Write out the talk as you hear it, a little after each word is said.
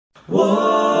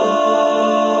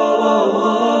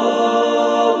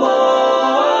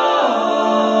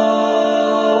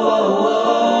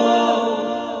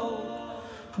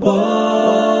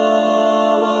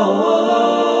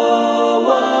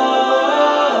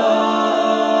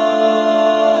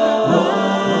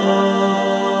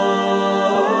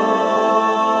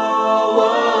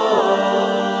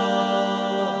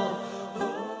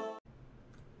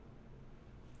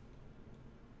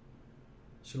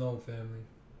Shalom, family.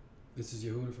 This is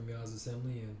YAHUAH from YAH'S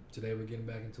Assembly, and today we're getting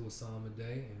back into a psalm a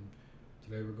day, and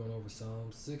today we're going over Psalm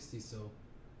 60, so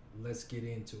let's get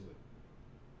into it.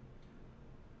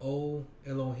 O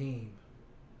Elohim,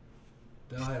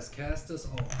 thou hast cast us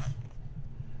off.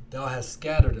 Thou hast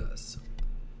scattered us.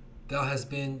 Thou hast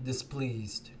been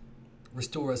displeased.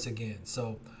 Restore us again.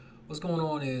 So what's going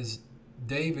on is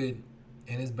David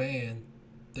and his band,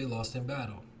 they lost in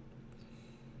battle.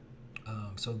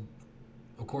 So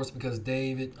of course, because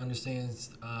David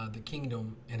understands the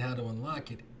kingdom and how to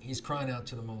unlock it, he's crying out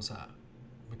to the Most High.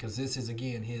 Because this is,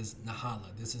 again, his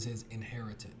Nahala. This is his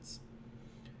inheritance.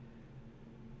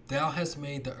 Thou hast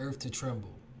made the earth to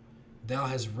tremble. Thou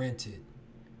hast rent it.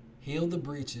 Heal the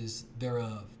breaches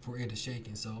thereof, for it is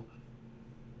shaken. So,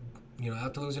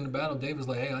 after losing the battle, David's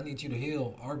like, hey, I need you to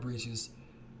heal our breaches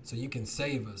so you can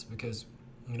save us. Because,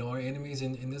 our enemies,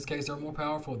 in this case, are more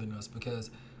powerful than us.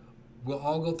 Because we'll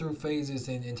all go through phases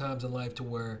in times in life to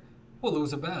where we'll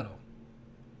lose a battle.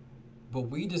 But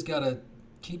we just got to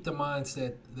keep the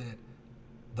mindset that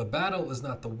the battle is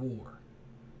not the war.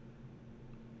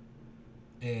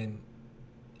 And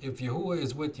if YAHUAH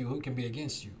is with you, who can be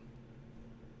against you?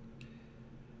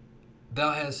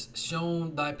 Thou hast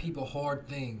shown thy people hard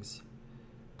things.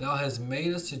 Thou hast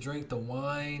made us to drink the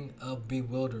wine of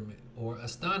bewilderment or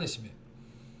astonishment.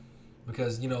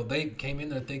 Because, they came in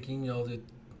there thinking, that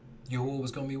YAHUAH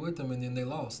was going to be with them, and then they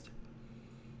lost.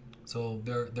 So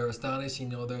they're astonished.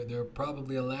 They're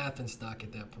probably a laughing stock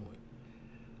at that point.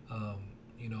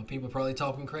 People probably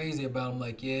talking crazy about them,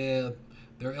 like, yeah,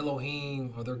 their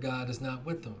Elohim or their God is not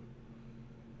with them.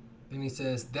 Then he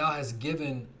says, thou hast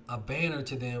given a banner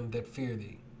to them that fear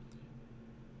thee,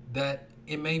 that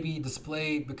it may be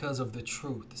displayed because of the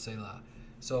truth, Selah.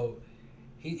 So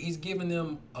he's given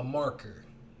them a marker.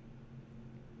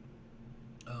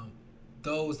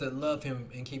 Those that love him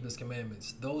and keep his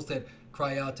commandments, those that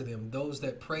cry out to them, those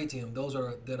that pray to him, those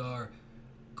that are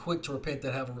quick to repent,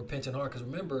 that have a repentant heart. Because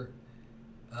remember,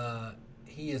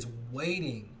 he is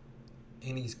waiting,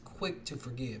 and he's quick to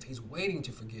forgive. He's waiting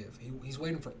to forgive. He's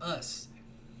waiting for us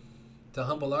to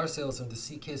humble ourselves and to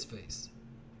seek his face.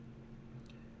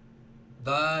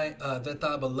 That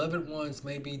thy beloved ones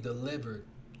may be delivered,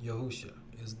 Yahusha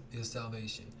is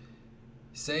salvation.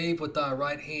 Save with thy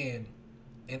right hand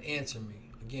and answer me.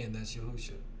 Again, that's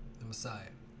Yahusha, the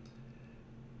Messiah.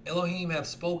 Elohim have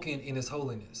spoken in his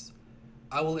holiness.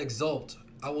 I will exult.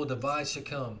 I will divide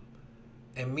Shechem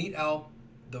and mete out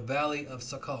the valley of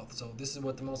Succoth. So this is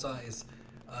what the Most High is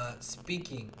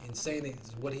speaking and saying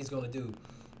is what he's going to do.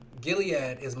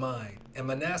 Gilead is mine, and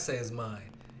Manasseh is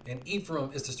mine, and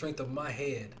Ephraim is the strength of my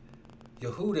head.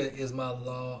 Yehudah is my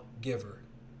lawgiver.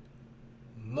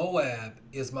 Moab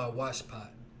is my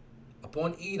washpot.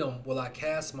 Upon Edom will I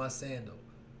cast my sandal.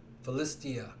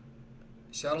 Philistia,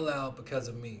 shout aloud because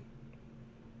of me.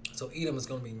 So Edom is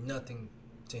going to be nothing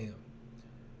to him.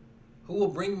 Who will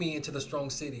bring me into the strong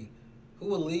city? Who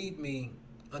will lead me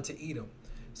unto Edom?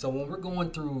 So when we're going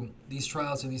through these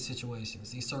trials and these situations,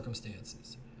 these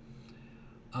circumstances,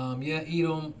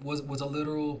 Edom was a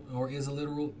literal, or is a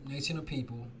literal nation of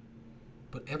people,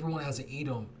 but everyone has an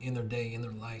Edom in their day, in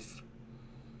their life.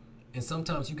 And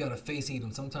sometimes you got to face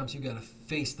Edom. Sometimes you got to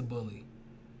face the bully.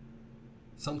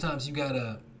 Sometimes you got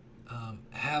to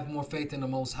have more faith in the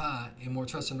Most High and more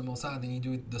trust in the Most High than you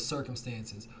do the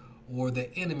circumstances or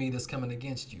the enemy that's coming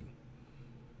against you.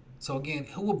 So again,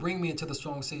 who will bring me into the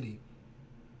strong city?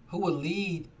 Who will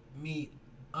lead me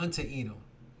unto Edom?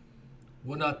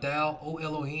 Will not thou, O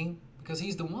Elohim? Because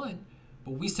he's the one.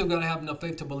 But we still got to have enough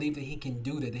faith to believe that he can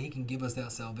do that he can give us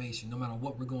that salvation no matter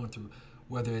what we're going through.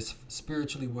 Whether it's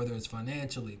spiritually, whether it's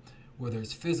financially, whether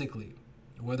it's physically,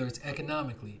 whether it's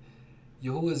economically.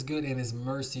 YAHUAH is good and his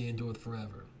mercy endureth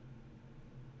forever.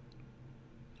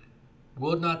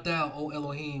 Will not thou, O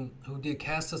Elohim, who did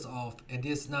cast us off and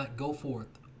didst not go forth,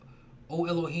 O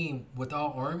Elohim, with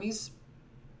our armies?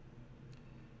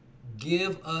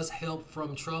 Give us help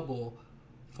from trouble,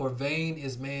 for vain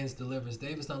is man's deliverance.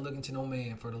 David's not looking to no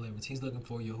man for deliverance. He's looking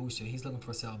for Yahusha. He's looking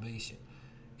for salvation.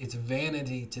 It's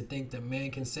vanity to think that man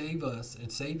can save us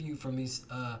and save you from these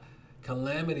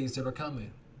calamities that are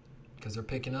coming, because they're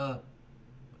picking up.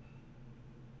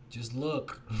 Just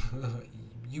look.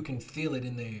 You can feel it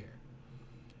in the air.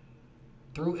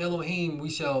 Through Elohim we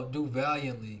shall do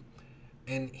valiantly,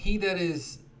 and he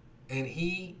it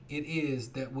is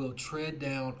that will tread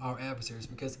down our adversaries.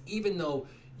 Because even though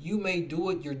you may do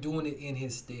it, you're doing it in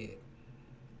his stead.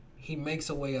 He makes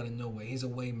a way out of no way. He's a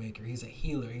way maker. He's a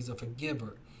healer. He's a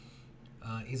forgiver.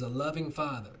 He's a loving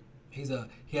father.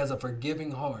 He has a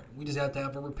forgiving heart. We just have to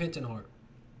have a repentant heart.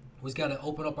 We just got to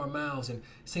open up our mouths and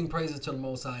sing praises to the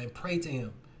Most High and pray to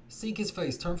him. Seek his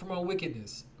face. Turn from our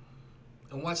wickedness.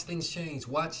 And watch things change.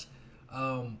 Watch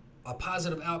a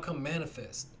positive outcome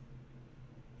manifest.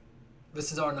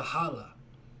 This is our Nahala.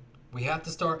 We have to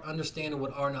start understanding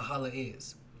what our Nahala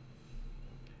is.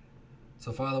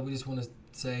 So, Father, we just want to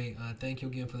say thank you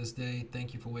again for this day.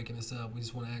 Thank you for waking us up. We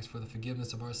just want to ask for the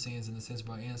forgiveness of our sins and the sins of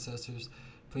our ancestors.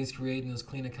 Please create in us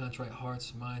clean and contrite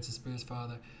hearts, minds, and spirits,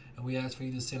 Father. And we ask for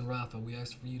you to send Rapha. We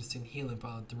ask for you to send healing,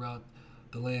 Father, throughout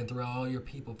the land, throughout all your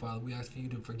people, Father. We ask for you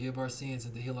to forgive our sins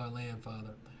and to heal our land,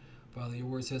 Father. Father, your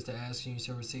word says to ask and you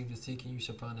shall receive, to seek and you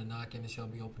shall find, a knock and it shall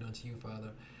be opened unto you,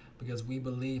 Father. Because we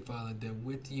believe, Father, that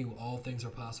with you all things are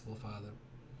possible, Father.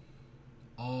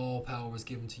 All power is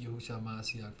given to Yahushua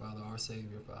Mashiach, Father, our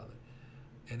Savior, Father.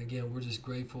 And again, we're just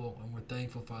grateful and we're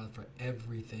thankful, Father, for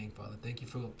everything, Father. Thank you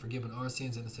for forgiving our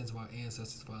sins and the sins of our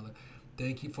ancestors, Father.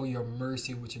 Thank you for your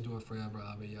mercy, which endureth forever,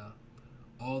 Abba Yah.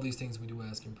 All these things we do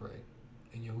ask and pray.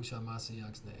 In Yahushua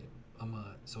Mashiach's name. Amen.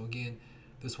 So again,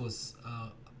 this was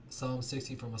Psalm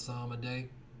 60 from a Psalm a day.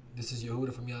 This is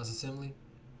Yehuda from YAH'S Assembly.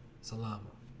 Salama.